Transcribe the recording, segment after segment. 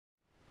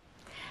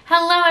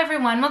Hello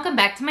everyone, welcome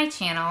back to my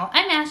channel.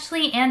 I'm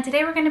Ashley and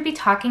today we're going to be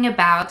talking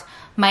about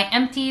my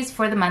empties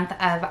for the month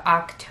of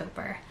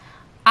October.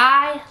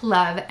 I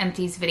love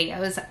empties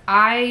videos.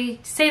 I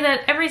say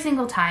that every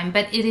single time,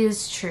 but it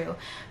is true.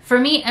 For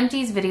me,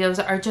 empties videos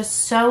are just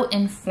so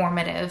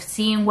informative,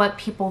 seeing what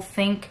people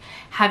think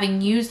having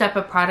used up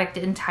a product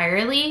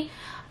entirely.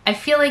 I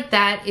feel like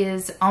that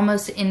is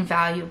almost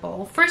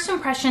invaluable. First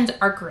impressions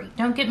are great,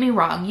 don't get me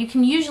wrong. You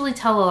can usually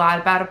tell a lot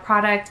about a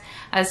product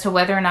as to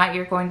whether or not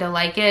you're going to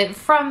like it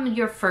from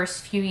your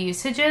first few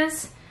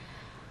usages.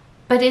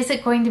 But is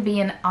it going to be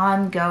an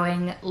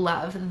ongoing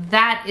love?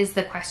 That is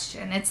the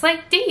question. It's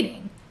like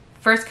dating.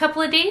 First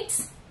couple of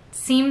dates,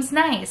 seems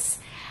nice.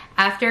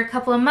 After a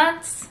couple of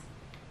months,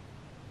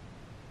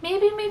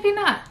 maybe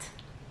not.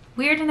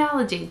 Weird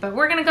analogy, but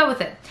we're gonna go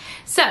with it.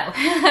 So,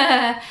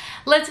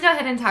 let's go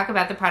ahead and talk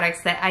about the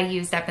products that I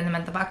used up in the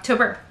month of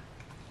October.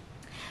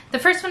 The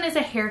first one is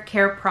a hair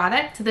care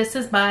product. This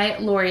is by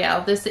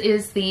L'Oreal. This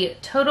is the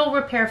Total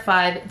Repair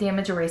 5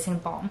 Damage Erasing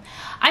Balm.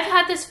 I've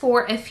had this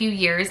for a few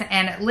years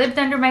and it lived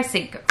under my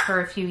sink for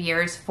a few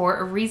years for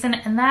a reason,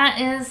 and that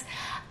is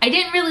I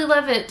didn't really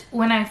love it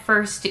when I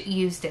first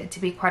used it, to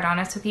be quite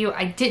honest with you.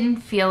 I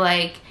didn't feel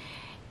like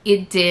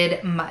it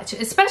did much,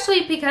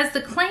 especially because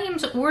the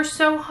claims were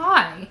so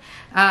high.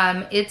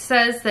 It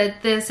says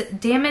that this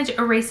damage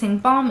erasing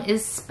balm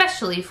is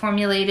specially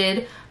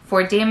formulated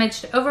for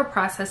damaged,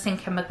 overprocessed, and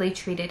chemically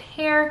treated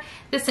hair.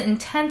 This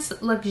intense,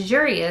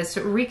 luxurious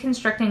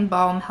reconstructing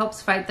balm helps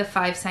fight the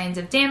 5 signs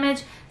of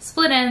damage: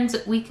 split ends,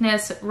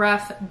 weakness,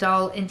 rough,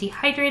 dull, and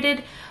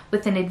dehydrated,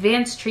 with an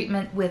advanced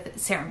treatment with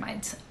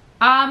ceramides.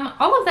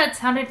 All of that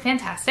sounded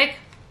fantastic.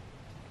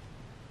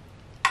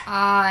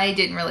 I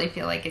didn't really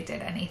feel like it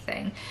did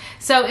anything.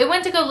 So it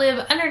went to go live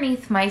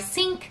underneath my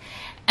sink,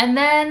 and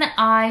then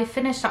I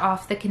finished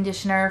off the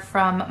conditioner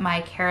from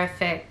my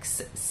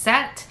Carafix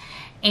set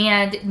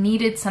and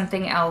needed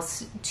something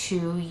else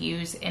to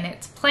use in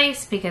its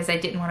place because I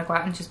didn't want to go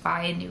out and just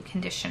buy a new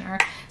conditioner.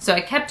 So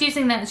I kept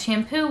using that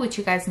shampoo, which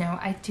you guys know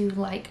I do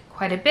like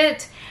quite a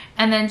bit,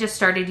 and then just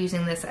started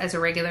using this as a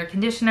regular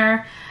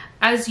conditioner.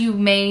 As you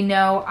may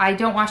know, I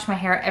don't wash my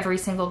hair every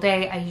single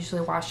day. I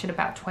usually wash it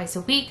about twice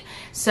a week.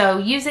 So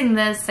using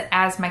this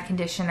as my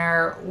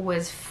conditioner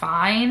was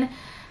fine.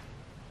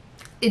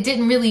 It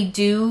didn't really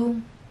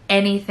do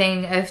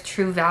anything of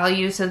true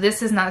value. So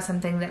this is not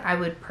something that I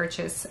would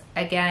purchase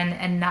again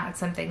and not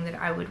something that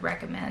I would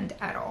recommend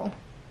at all.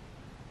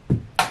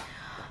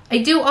 I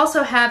do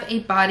also have a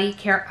body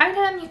care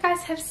item. You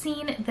guys have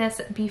seen this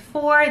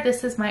before.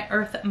 This is my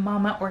Earth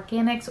Mama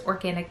Organics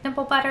Organic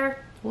Nipple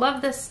Butter.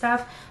 Love this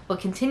stuff. Will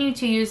continue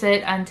to use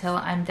it until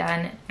I'm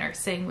done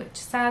nursing, which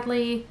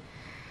sadly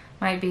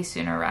might be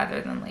sooner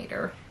rather than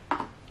later.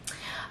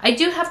 I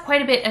do have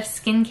quite a bit of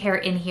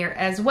skincare in here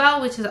as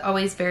well, which is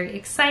always very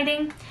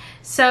exciting.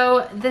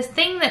 So the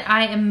thing that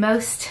I am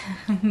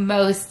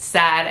most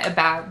sad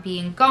about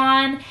being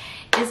gone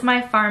is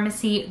my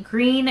Pharmacy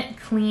Green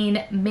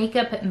Clean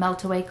Makeup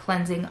Melt Away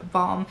Cleansing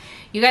Balm.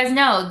 You guys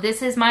know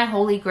this is my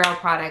holy grail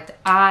product.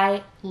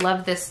 I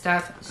love this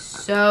stuff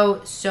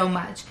so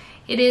much.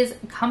 It is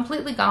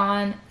completely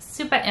gone,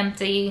 super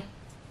empty,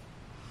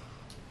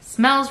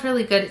 smells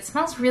really good. It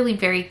smells really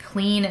very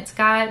clean. It's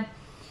got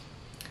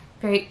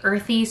very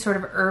earthy, sort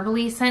of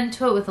herbally scent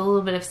to it with a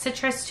little bit of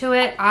citrus to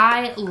it.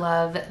 I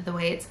love the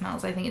way it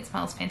smells. I think it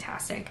smells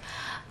fantastic.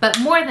 But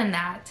more than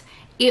that,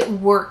 it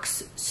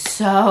works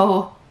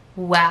so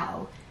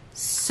well.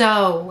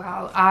 So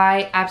well.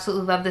 I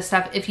absolutely love this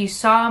stuff. If you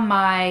saw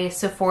my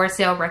Sephora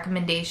sale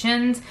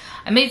recommendations,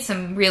 I made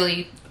some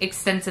really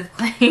extensive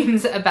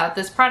claims about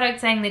this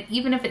product, saying that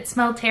even if it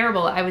smelled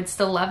terrible, I would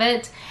still love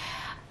it.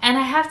 And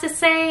I have to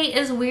say,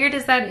 as weird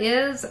as that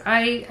is,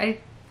 I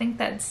think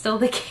that's still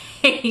the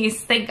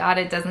case. Thank God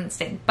it doesn't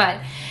stink,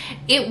 but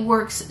it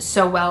works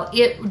so well.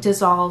 It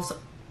dissolves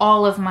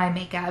all of my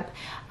makeup.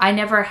 I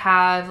never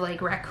have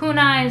like raccoon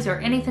eyes or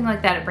anything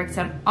like that. It breaks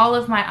down all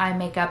of my eye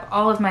makeup,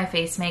 all of my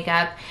face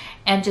makeup,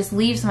 and just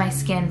leaves my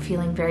skin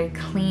feeling very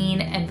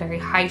clean and very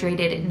hydrated.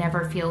 It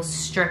never feels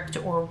stripped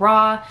or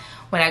raw.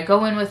 When I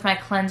go in with my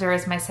cleanser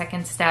as my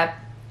second step,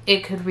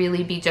 it could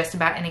really be just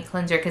about any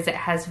cleanser because it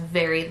has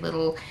very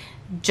little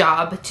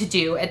job to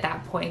do at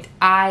that point.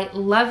 I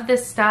love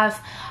this stuff.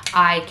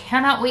 I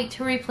cannot wait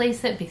to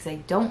replace it because I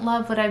don't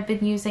love what I've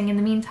been using in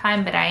the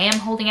meantime, but I am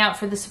holding out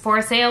for the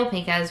Sephora sale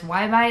because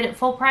why buy it at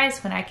full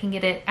price when I can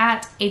get it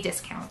at a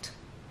discount?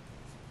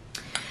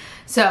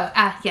 So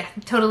yeah,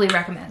 totally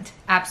recommend.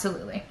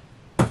 Absolutely.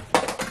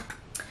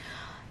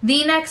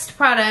 The next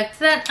product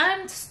that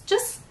I'm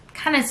just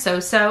kind of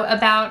so-so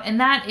about,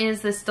 and that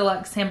is this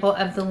deluxe sample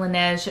of the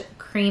Laneige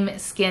Cream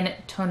Skin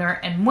Toner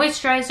and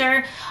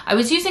Moisturizer. I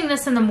was using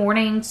this in the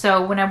morning,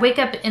 so when I wake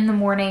up in the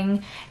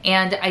morning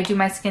and I do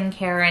my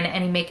skincare and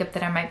any makeup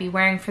that I might be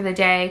wearing for the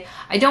day,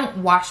 I don't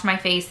wash my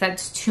face.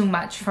 That's too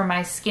much for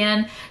my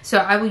skin. So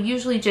I will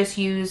usually just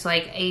use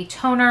like a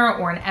toner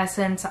or an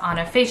essence on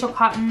a facial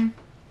cotton.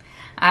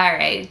 All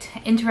right,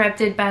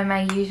 interrupted by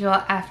my usual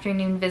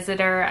afternoon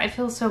visitor. I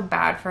feel so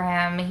bad for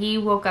him. He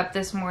woke up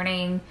this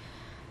morning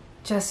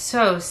just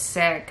so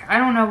sick. I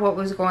don't know what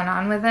was going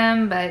on with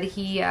him, but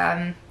he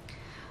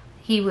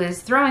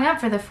was throwing up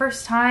for the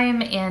first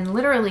time in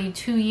literally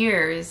 2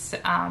 years.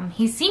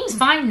 He seems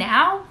fine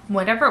now.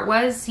 Whatever it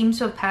was seems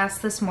to have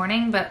passed this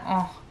morning, but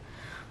oh,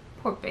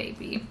 poor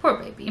baby, poor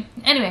baby.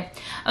 Anyway,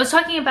 I was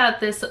talking about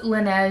this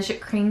Laneige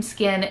Cream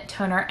Skin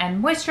Toner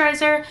and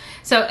Moisturizer.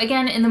 So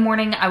again, in the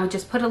morning, I would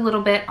just put a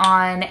little bit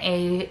on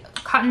a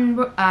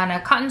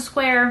cotton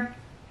square,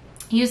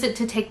 use it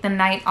to take the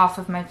night off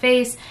of my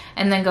face,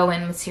 and then go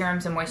in with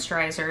serums and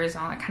moisturizers,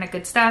 all that kind of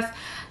good stuff.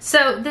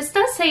 So this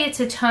does say it's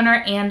a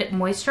toner and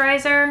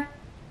moisturizer.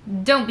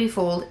 Don't be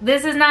fooled.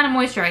 This is not a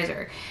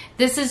moisturizer.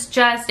 This is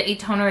just a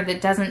toner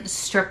that doesn't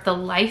strip the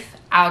life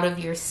out of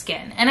your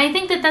skin. And I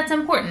think that that's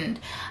important.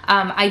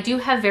 I do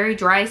have very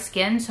dry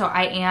skin, so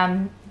I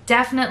am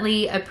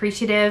definitely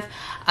appreciative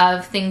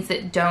of things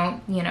that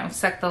don't, you know,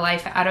 suck the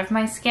life out of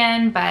my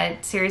skin.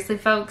 But seriously,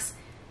 folks,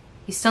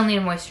 you still need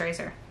a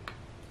moisturizer.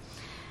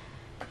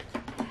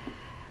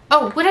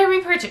 Oh, would I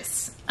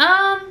repurchase?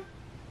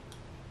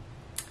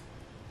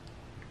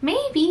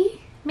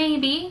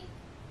 Maybe.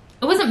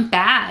 It wasn't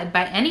bad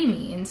by any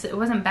means. It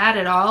wasn't bad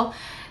at all.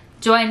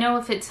 Do I know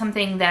if it's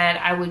something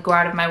that I would go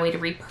out of my way to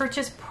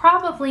repurchase?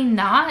 Probably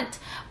not.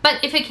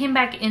 But if it came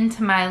back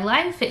into my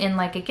life in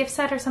like a gift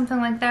set or something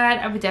like that,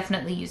 I would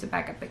definitely use it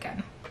back up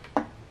again.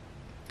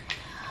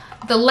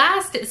 The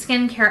last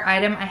skincare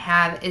item I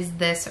have is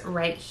this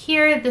right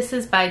here. This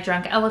is by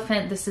Drunk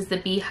Elephant. This is the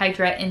Be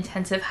Hydra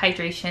Intensive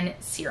Hydration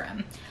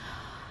Serum.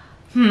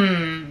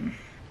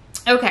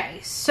 Okay,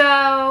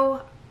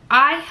 so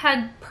I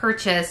had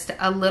purchased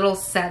a little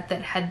set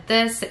that had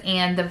this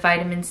and the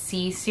vitamin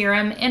C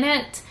serum in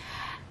it,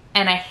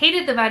 and I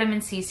hated the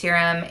vitamin C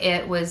serum.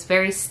 It was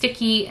very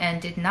sticky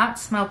and did not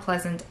smell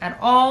pleasant at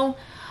all.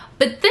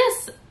 But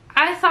this,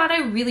 I thought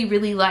I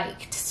really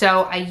liked.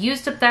 So I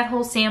used up that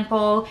whole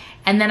sample,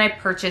 and then I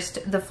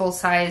purchased the full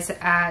size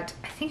at,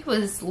 I think it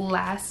was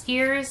last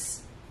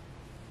year's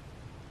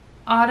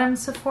autumn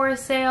Sephora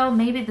sale,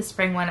 maybe the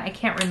spring one, I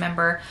can't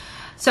remember.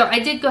 So I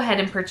did go ahead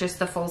and purchase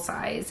the full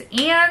size,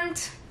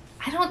 and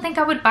I don't think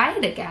I would buy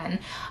it again.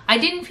 I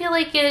didn't feel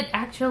like it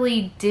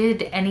actually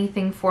did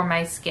anything for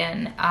my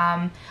skin.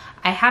 I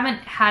haven't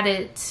had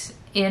it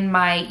in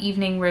my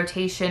evening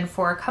rotation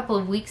for a couple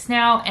of weeks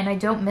now, and I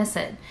don't miss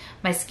it.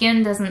 My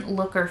skin doesn't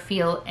look or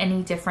feel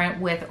any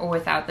different with or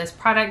without this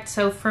product.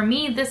 So for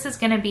me, this is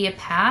gonna be a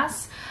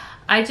pass.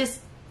 I just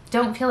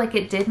don't feel like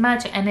it did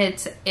much, and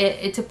it's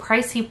a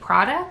pricey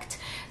product.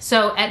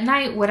 So at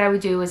night, what I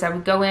would do is I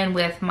would go in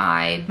with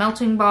my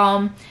melting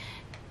balm,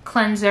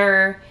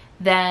 cleanser,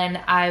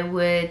 then I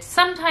would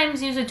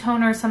sometimes use a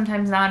toner,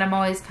 sometimes not. I'm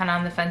always kind of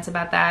on the fence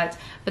about that.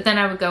 But then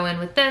I would go in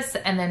with this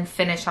and then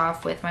finish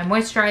off with my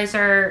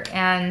moisturizer,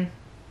 and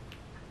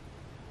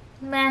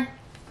meh.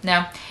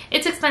 No,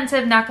 it's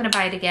expensive, not gonna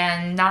buy it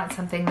again, not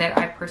something that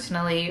I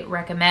personally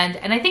recommend.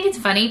 And I think it's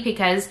funny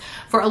because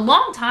for a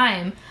long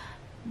time,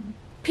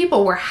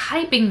 people were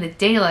hyping the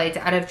daylights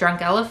out of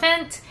Drunk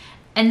Elephant,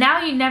 and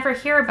now you never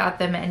hear about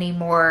them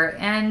anymore.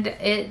 And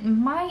it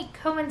might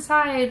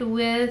coincide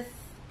with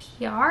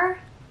PR?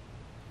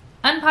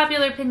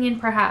 Unpopular opinion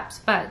perhaps,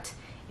 but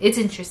it's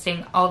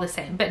interesting all the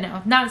same. But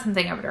no, not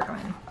something I would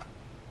recommend.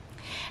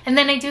 And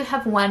then I do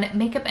have one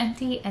makeup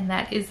empty, and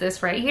that is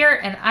this right here.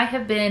 And I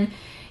have been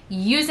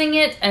using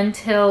it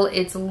until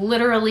it's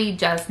literally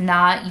just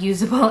not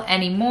usable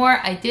anymore.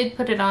 I did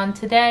put it on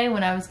today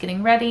when I was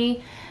getting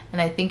ready,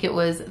 and I think it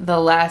was the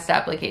last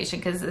application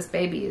because this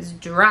baby is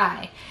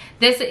dry.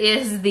 This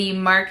is the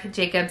Marc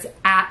Jacobs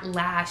At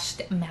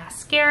Lashed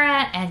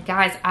Mascara, and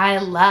guys, I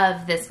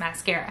love this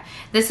mascara.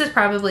 This is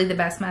probably the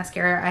best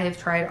mascara I have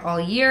tried all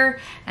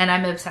year, and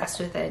I'm obsessed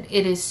with it.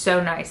 It is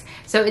so nice.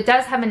 So it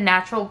does have a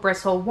natural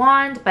bristle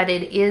wand, but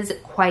it is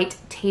quite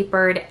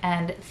tapered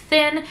and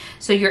thin,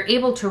 so you're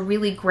able to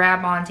really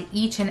grab onto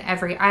each and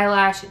every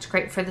eyelash. It's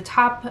great for the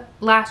top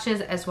lashes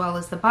as well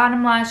as the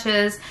bottom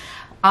lashes.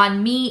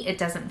 On me, it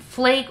doesn't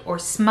flake or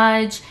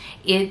smudge.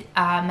 It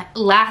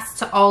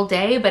lasts all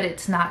day, but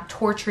it's not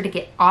torture to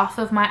get off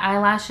of my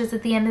eyelashes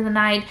at the end of the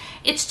night.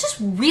 It's just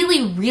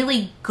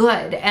really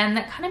good, and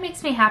that kind of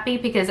makes me happy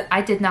because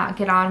I did not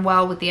get on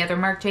well with the other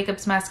Marc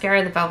Jacobs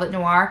mascara, the Velvet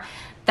Noir.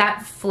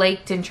 That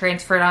flaked and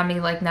transferred on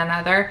me like none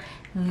other.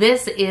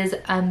 This is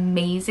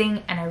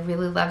amazing, and I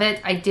really love it.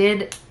 I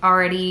did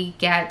already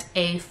get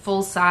a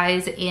full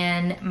size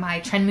in my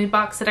Trend Mood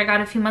box that I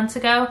got a few months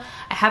ago.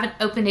 I haven't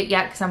opened it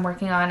yet because I'm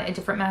working on a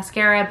different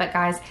mascara, but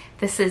guys,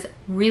 this is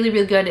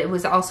really good. It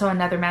was also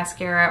another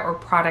mascara or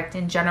product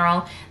in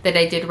general that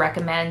I did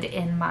recommend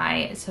in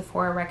my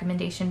Sephora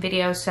recommendation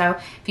video. So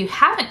if you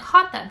haven't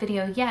caught that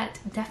video yet,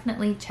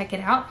 definitely check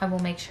it out. I will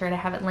make sure to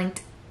have it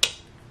linked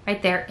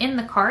right there in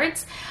the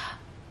cards.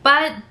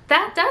 But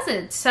that does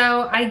it.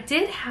 So I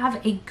did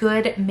have a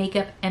good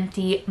makeup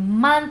empty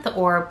month,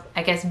 or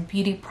I guess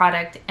beauty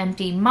product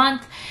empty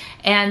month.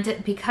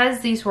 And because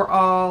these were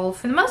all,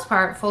 for the most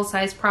part,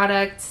 full-size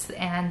products,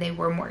 and they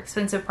were more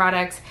expensive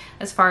products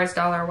as far as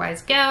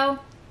dollar-wise go,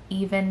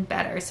 even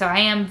better. So I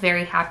am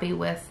very happy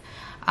with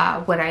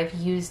what I've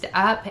used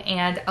up.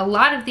 And a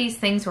lot of these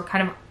things were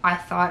kind of, I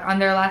thought, on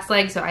their last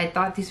leg. So I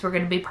thought these were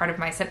going to be part of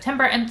my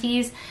September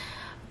empties,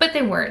 but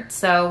they weren't.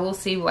 So we'll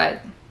see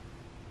what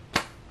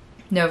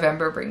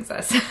November brings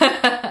us.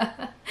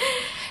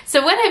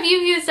 So what have you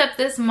used up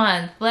this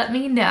month? Let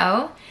me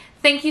know.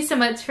 Thank you so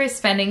much for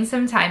spending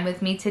some time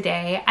with me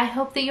today. I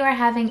hope that you are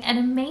having an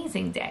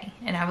amazing day,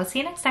 and I will see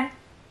you next time.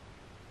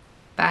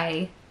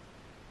 Bye.